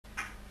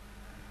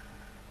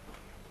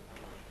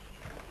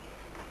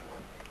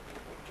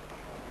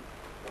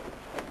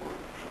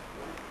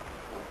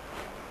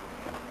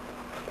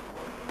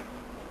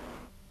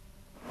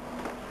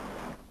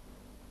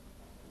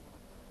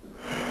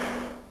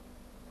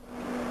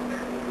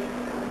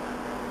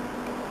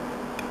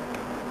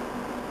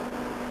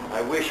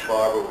I wish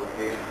Barbara were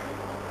here.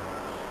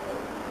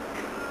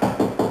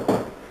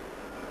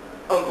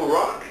 Uncle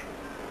Rock?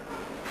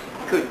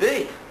 Could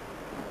be.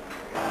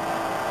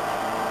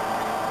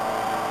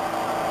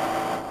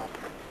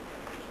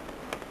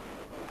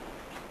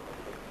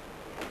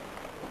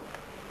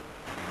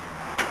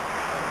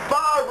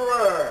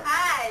 Barbara!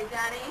 Hi,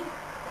 Johnny.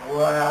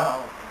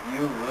 Wow,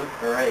 you look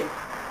great.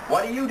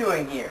 What are you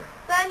doing here?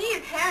 So I knew your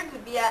parents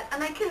would be out,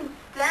 and I couldn't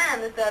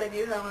stand the thought of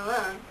you home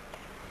alone.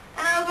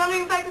 And I was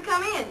wondering if I could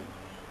come in.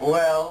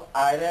 Well,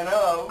 I don't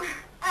know.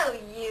 Oh,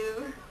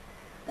 you.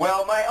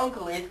 Well, my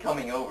uncle is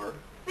coming over.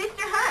 Mr.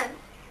 Hunt.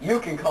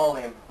 You can call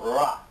him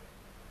Rock.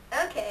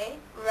 Okay,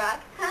 Rock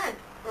Hunt.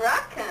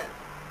 Rock Hunt.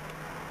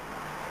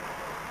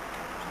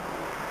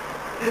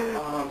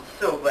 Oh, I'm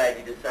so glad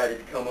you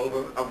decided to come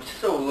over. I'm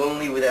so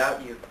lonely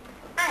without you.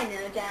 I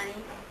know, Johnny.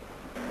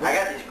 I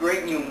got this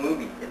great new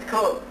movie. It's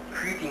called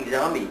Creeping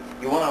Zombies.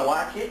 You want to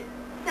watch it?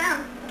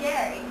 Sounds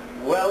scary.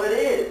 Well, it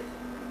is.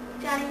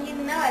 Johnny, you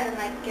know I don't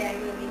like scary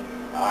movies.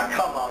 Ah,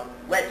 come on.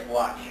 Let's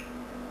watch.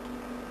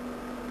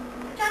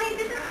 Johnny,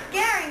 this is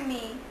scaring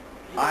me.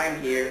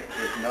 I'm here.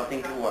 There's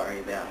nothing to worry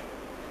about.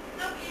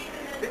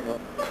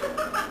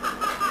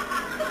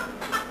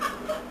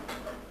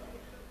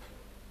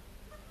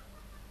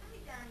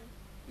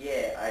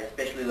 Yeah, I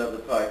especially love the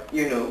part,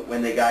 you know,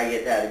 when the guy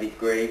gets out of his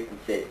grave and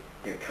says,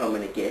 "They're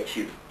coming to get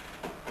you."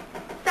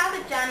 Stop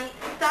it, Johnny.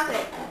 Stop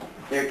it.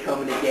 They're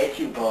coming to get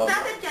you, Bob.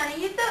 Stop it,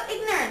 Johnny. You're so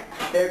ignorant.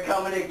 They're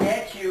coming to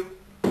get you.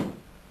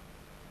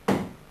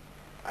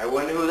 I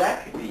wonder who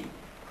that could be.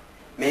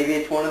 Maybe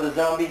it's one of the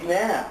zombies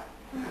now.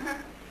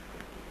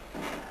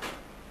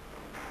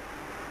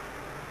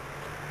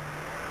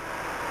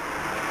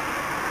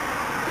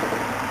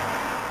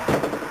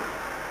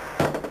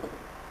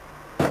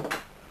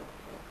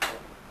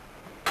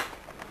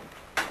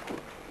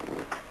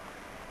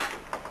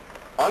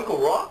 Uncle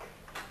Rock?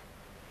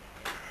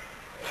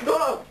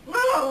 No! No!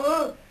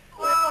 No!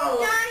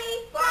 Johnny,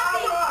 stop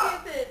being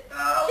stupid.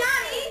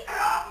 Johnny!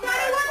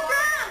 Johnny, what's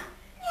wrong?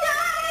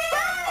 Johnny!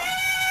 Johnny!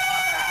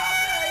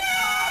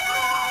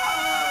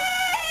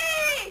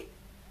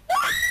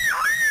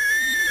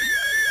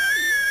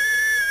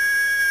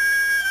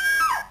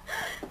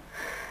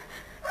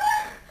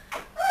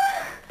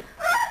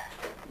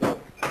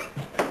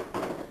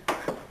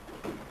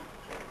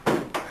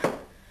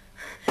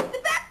 The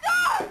back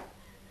door!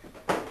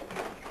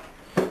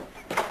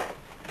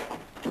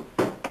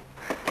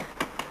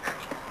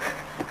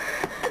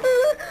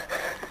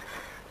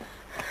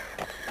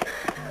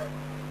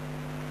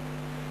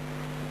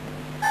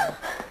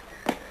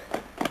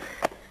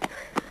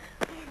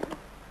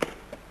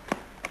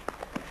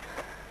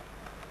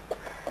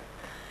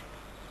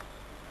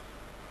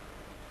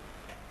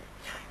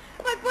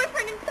 My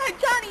boyfriend inside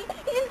Johnny.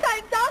 He's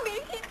inside zombie.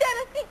 He's dead,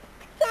 I think.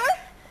 Sir?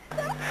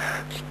 Sir?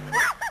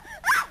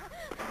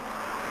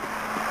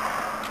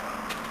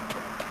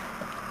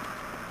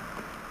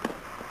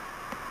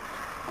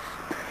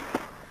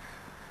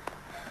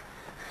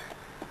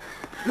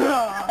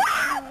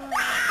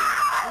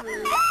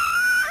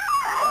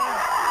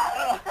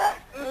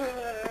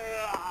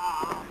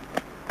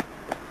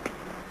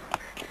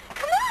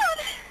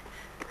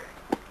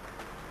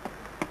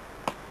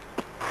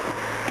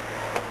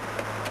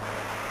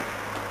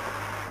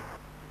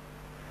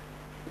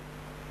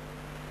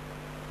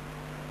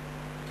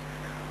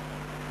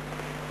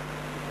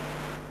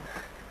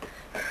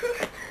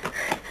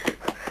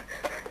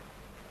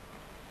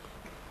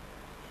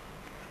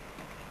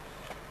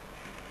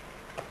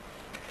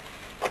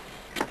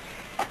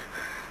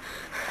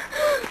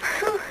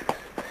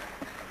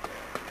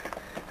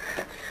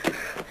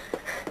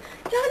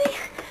 Johnny,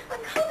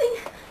 I'm coming.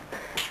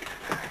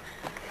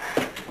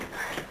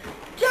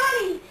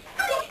 Johnny!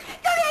 Johnny,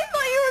 I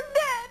thought you were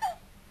dead.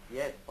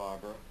 Yes,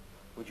 Barbara.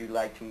 Would you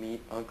like to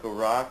meet Uncle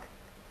Rock?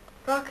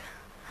 Rock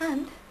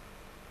Hunt?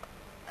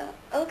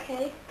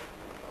 Okay.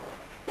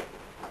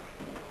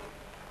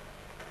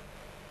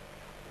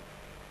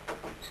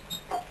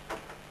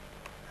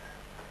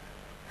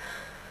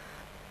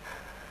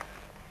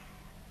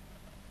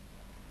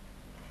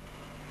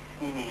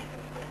 Mm-hmm.